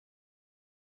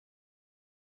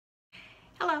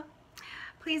Hello.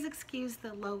 Please excuse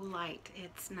the low light.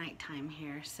 It's nighttime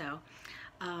here, so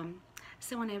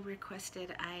someone had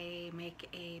requested I make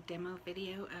a demo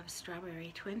video of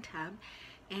Strawberry Twin Tub,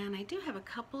 and I do have a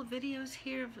couple videos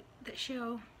here that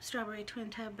show Strawberry Twin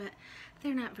Tub, but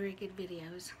they're not very good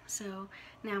videos. So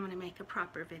now I'm going to make a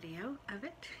proper video of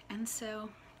it. And so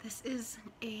this is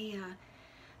a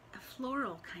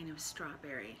floral kind of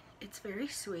strawberry. It's very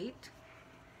sweet,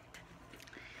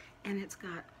 and it's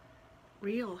got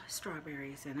real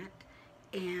strawberries in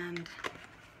it, and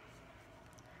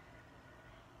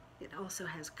it also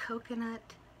has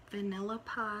coconut, vanilla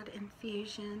pod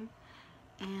infusion,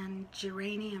 and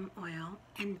geranium oil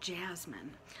and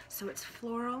jasmine. So it's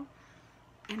floral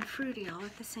and fruity all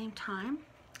at the same time.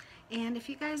 And if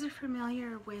you guys are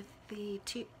familiar with the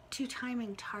two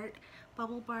timing tart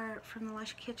bubble bar from the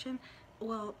Lush Kitchen,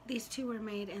 well, these two were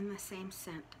made in the same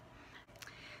scent.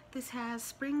 This has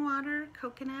spring water,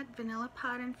 coconut, vanilla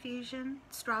pod infusion,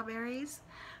 strawberries,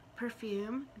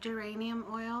 perfume, geranium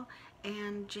oil,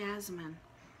 and jasmine.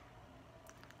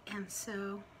 And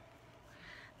so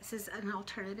this is an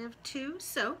alternative to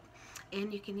soap,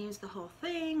 and you can use the whole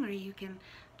thing, or you can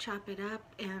chop it up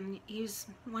and use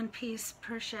one piece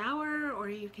per shower, or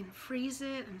you can freeze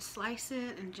it and slice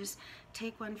it and just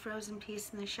take one frozen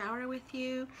piece in the shower with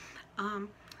you.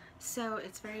 So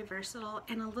it's very versatile,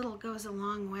 and a little goes a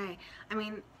long way. I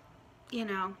mean, you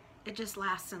know, it just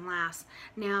lasts and lasts.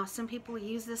 Now, some people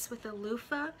use this with a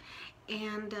loofah,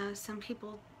 and some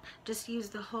people just use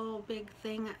the whole big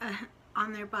thing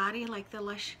on their body like the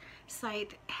Lush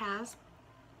site has.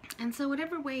 And so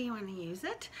whatever way you want to use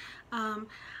it,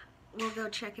 we'll go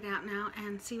check it out now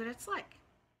and see what it's like.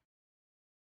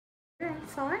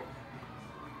 Alright,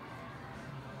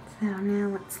 so now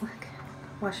let's look.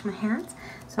 Wash my hands.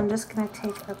 So I'm just going to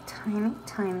take a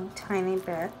tiny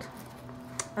bit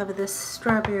of this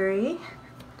strawberry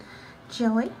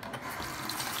jelly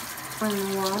in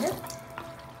the water.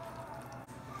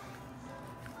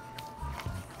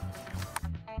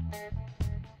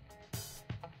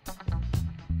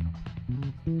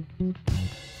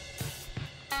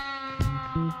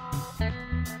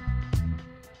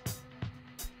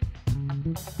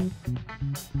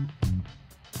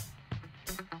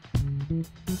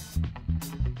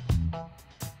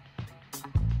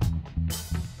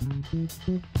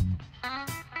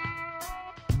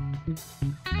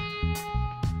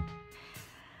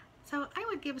 So I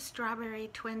would give Strawberry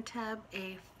Twin Tub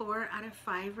a 4 out of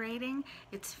 5 rating.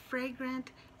 It's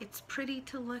fragrant, it's pretty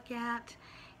to look at,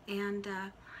 and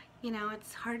you know,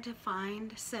 it's hard to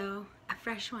find, so a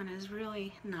fresh one is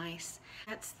really nice.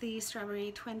 That's the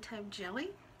Strawberry Twin Tub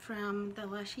jelly from the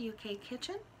Lush UK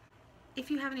Kitchen. If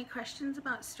you have any questions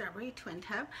about Strawberry Twin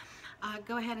Tub,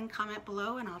 go ahead and comment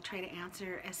below, and I'll try to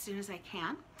answer as soon as I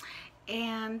can.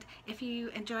 And if you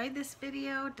enjoyed this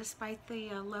video despite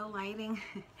the low lighting,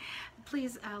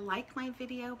 please like my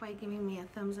video by giving me a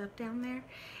thumbs up down there.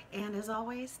 And as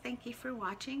always, thank you for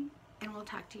watching, and we'll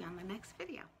talk to you on the next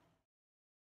video.